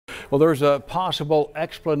Well, there's a possible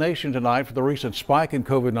explanation tonight for the recent spike in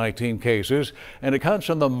COVID-19 cases, and it comes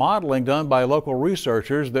from the modeling done by local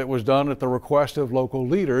researchers that was done at the request of local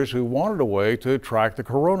leaders who wanted a way to track the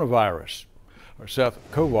coronavirus. Our Seth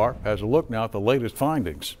Kovar has a look now at the latest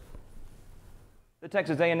findings. The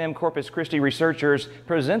Texas A&M Corpus Christi researchers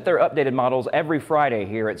present their updated models every Friday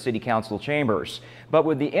here at City Council chambers. But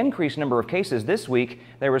with the increased number of cases this week,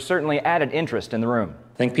 there was certainly added interest in the room.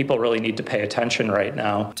 I think people really need to pay attention right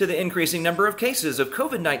now to the increasing number of cases of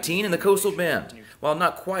COVID-19 in the Coastal Bend. While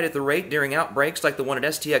not quite at the rate during outbreaks like the one at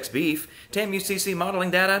STX Beef, TAMUCC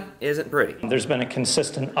modeling data isn't pretty. There's been a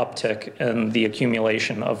consistent uptick in the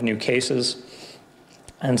accumulation of new cases,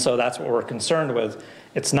 and so that's what we're concerned with.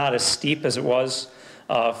 It's not as steep as it was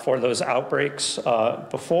for those outbreaks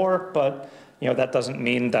before, but that doesn't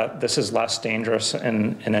mean that this is less dangerous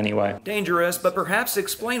in any way. Dangerous, but perhaps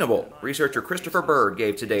explainable. Researcher Christopher Bird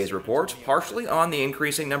gave today's report partially on the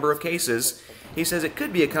increasing number of cases. He says it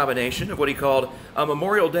could be a combination of what he called a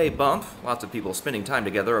Memorial Day bump, lots of people spending time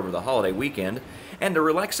together over the holiday weekend, and a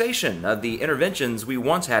relaxation of the interventions we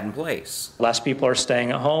once had in place. Less people are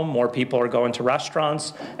staying at home, more people are going to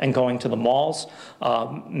restaurants and going to the malls.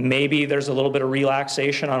 Maybe there's a little bit of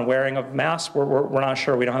relaxation on wearing of masks. We're not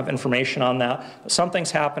sure. We don't have information on that. But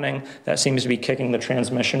something's happening that seems to be kicking the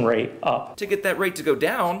transmission rate up. To get that rate to go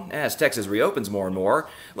down, as Texas reopens more and more,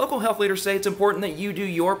 local health leaders say it's important that you do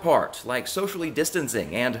your part, like socially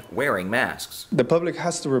distancing and wearing masks. The public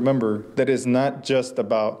has to remember that it's not just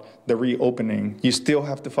about the reopening. You still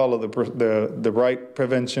have to follow the right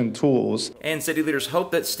prevention tools. And city leaders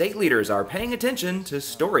hope that state leaders are paying attention to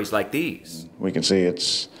stories like these. We can see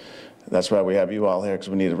that's why we have you all here, because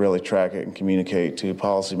we need to really track it and communicate to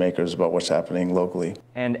policymakers about what's happening locally.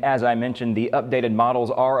 And as I mentioned, the updated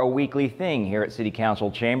models are a weekly thing here at City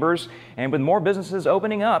Council chambers. And with more businesses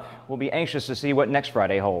opening up, we'll be anxious to see what next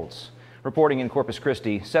Friday holds. Reporting in Corpus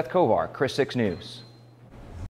Christi, Seth Kovar, Chris 6 News.